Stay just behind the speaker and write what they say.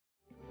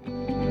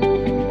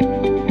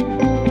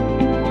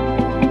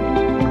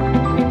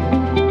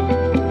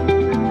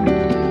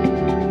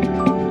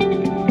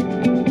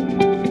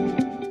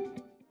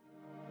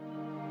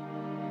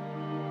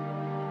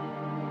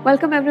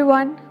Welcome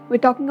everyone. We're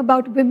talking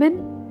about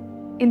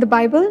women in the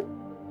Bible.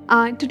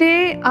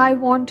 Today I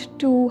want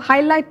to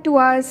highlight to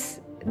us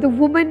the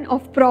woman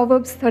of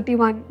Proverbs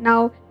 31.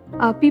 Now,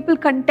 people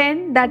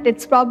contend that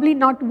it's probably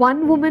not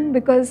one woman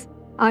because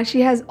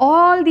she has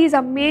all these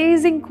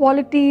amazing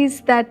qualities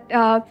that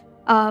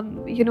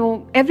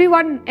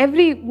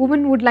every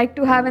woman would like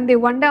to have, and they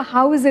wonder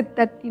how is it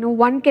that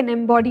one can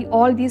embody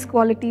all these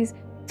qualities.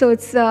 So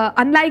it's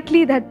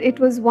unlikely that it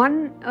was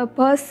one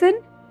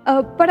person.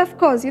 But of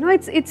course,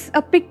 it's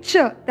a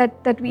picture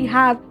that we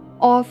have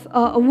of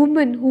a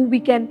woman who we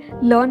can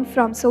learn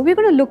from. So we're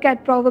going to look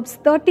at Proverbs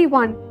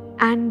 31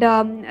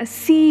 and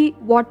see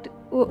what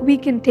we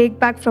can take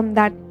back from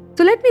that.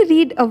 So let me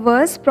read a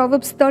verse,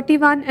 Proverbs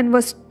 31 and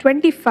verse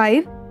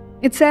 25.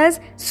 It says,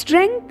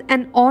 "Strength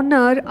and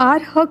honor are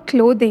her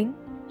clothing.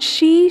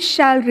 She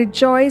shall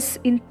rejoice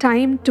in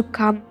time to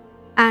come."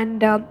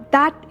 And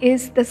that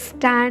is the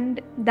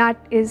stand, that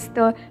is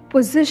the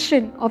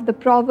position of the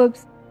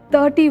Proverbs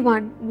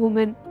 31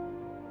 woman.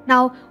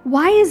 Now,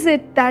 why is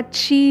it that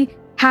she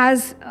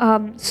has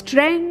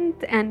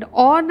strength and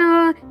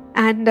honor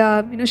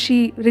and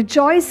she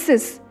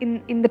rejoices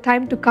in the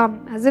time to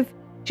come, as if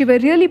she were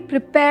really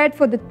prepared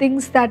for the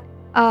things that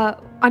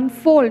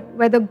unfold,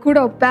 whether good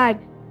or bad?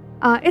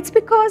 It's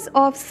because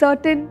of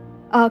certain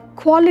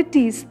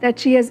qualities that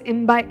she has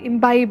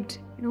imbibed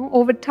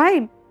over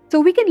time. So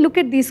we can look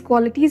at these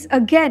qualities.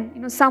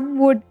 Again, some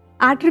would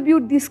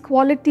attribute these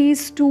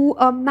qualities to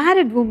a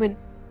married woman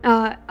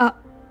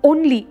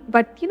only,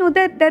 but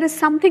there is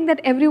something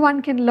that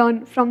everyone can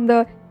learn from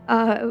the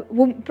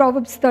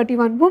Proverbs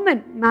 31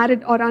 woman,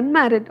 married or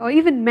unmarried, or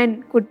even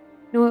men could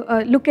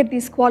look at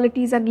these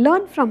qualities and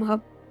learn from her.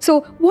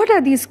 So what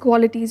are these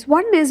qualities?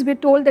 One is, we're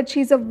told that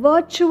she's a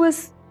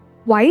virtuous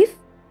wife.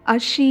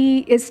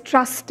 She is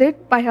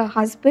trusted by her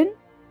husband.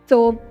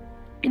 So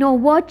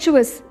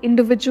virtuous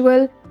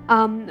individual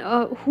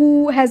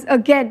who has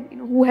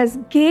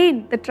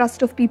gained the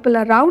trust of people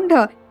around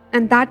her,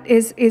 and that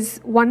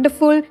is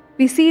wonderful.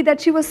 We see that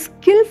she was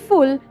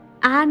skillful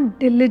and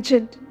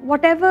diligent.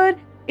 Whatever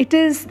it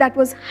is that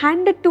was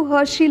handed to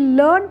her, she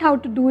learned how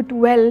to do it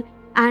well,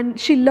 and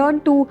she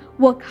learned to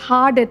work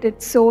hard at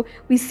it. So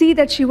we see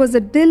that she was a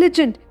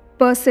diligent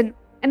person.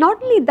 And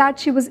not only that,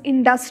 she was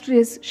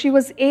industrious. She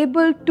was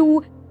able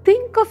to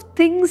think of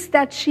things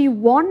that she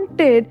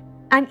wanted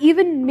and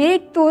even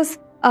make those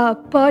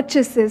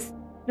purchases,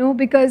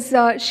 because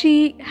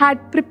she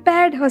had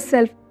prepared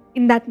herself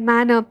in that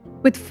manner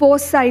with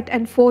foresight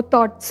and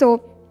forethought.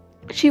 So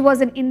she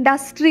was an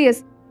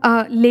industrious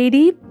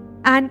lady.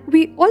 And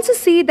we also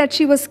see that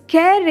she was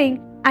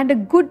caring and a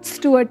good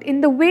steward in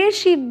the way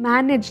she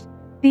managed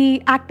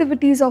the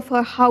activities of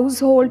her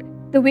household,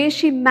 the way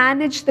she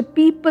managed the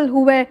people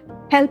who were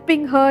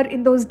helping her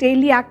in those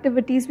daily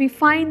activities. We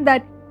find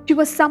that she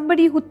was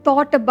somebody who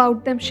thought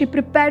about them. She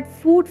prepared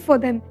food for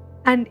them,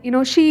 and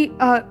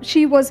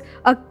she was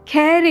a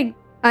caring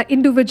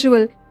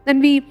individual. And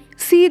we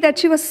see that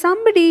she was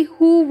somebody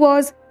who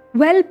was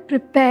well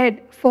prepared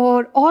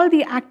for all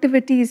the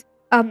activities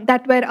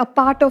that were a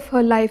part of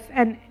her life.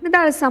 And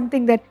that is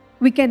something that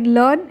we can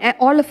learn,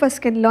 all of us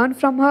can learn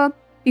from her.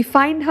 We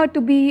find her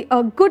to be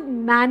a good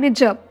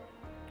manager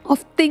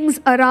of things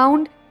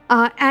around,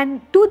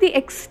 and to the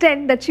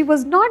extent that she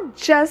was not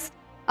just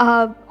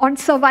on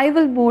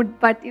survival mode,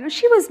 but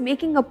she was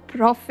making a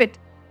profit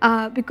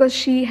because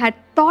she had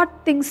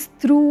thought things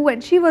through,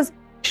 and she was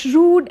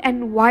shrewd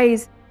and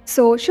wise.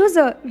 So she was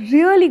a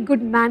really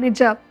good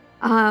manager,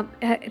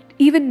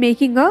 even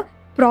making a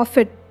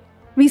profit.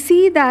 We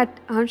see that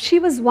she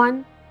was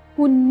one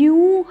who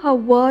knew her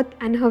worth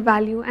and her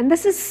value. And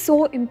this is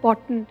so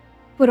important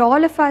for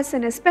all of us,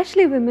 and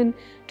especially women,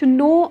 to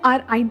know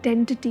our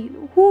identity,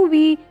 who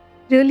we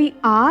really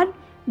are,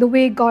 the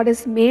way God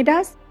has made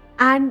us,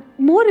 and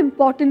more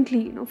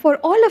importantly, for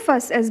all of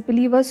us as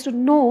believers to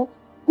know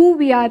who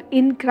we are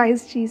in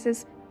Christ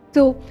Jesus.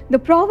 So the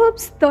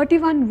Proverbs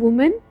 31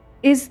 woman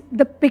is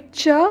the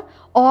picture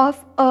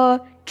of a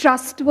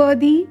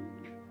trustworthy,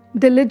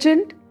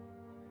 diligent,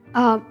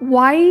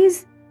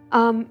 wise,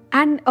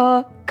 and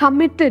a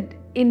committed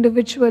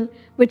individual,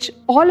 which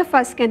all of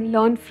us can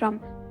learn from.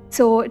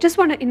 So I just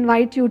want to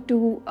invite you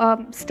to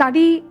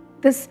study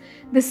this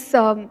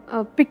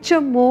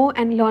picture more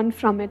and learn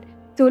from it.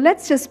 So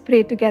let's just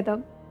pray together.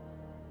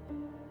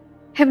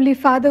 Heavenly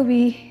Father,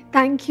 we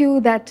thank you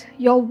that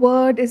your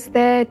word is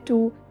there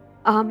to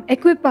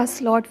equip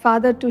us, Lord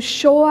Father, to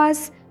show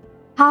us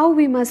how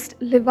we must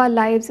live our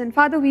lives. And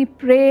Father, we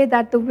pray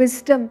that the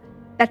wisdom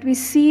that we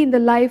see in the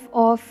life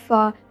of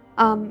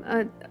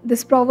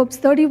this Proverbs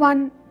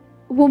 31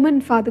 woman,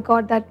 Father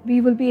God, that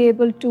we will be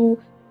able to,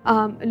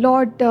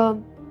 Lord,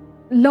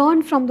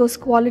 learn from those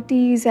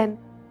qualities, and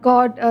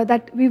God,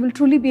 that we will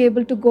truly be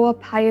able to go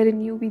up higher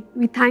in you.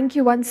 We thank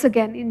you once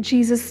again. In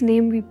Jesus'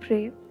 name we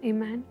pray.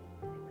 Amen.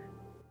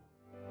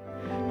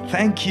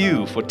 Thank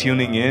you for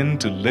tuning in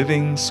to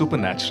Living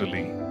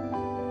Supernaturally.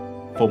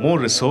 For more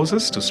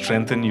resources to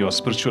strengthen your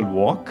spiritual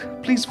walk,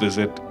 please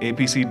visit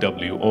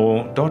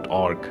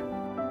apcwo.org.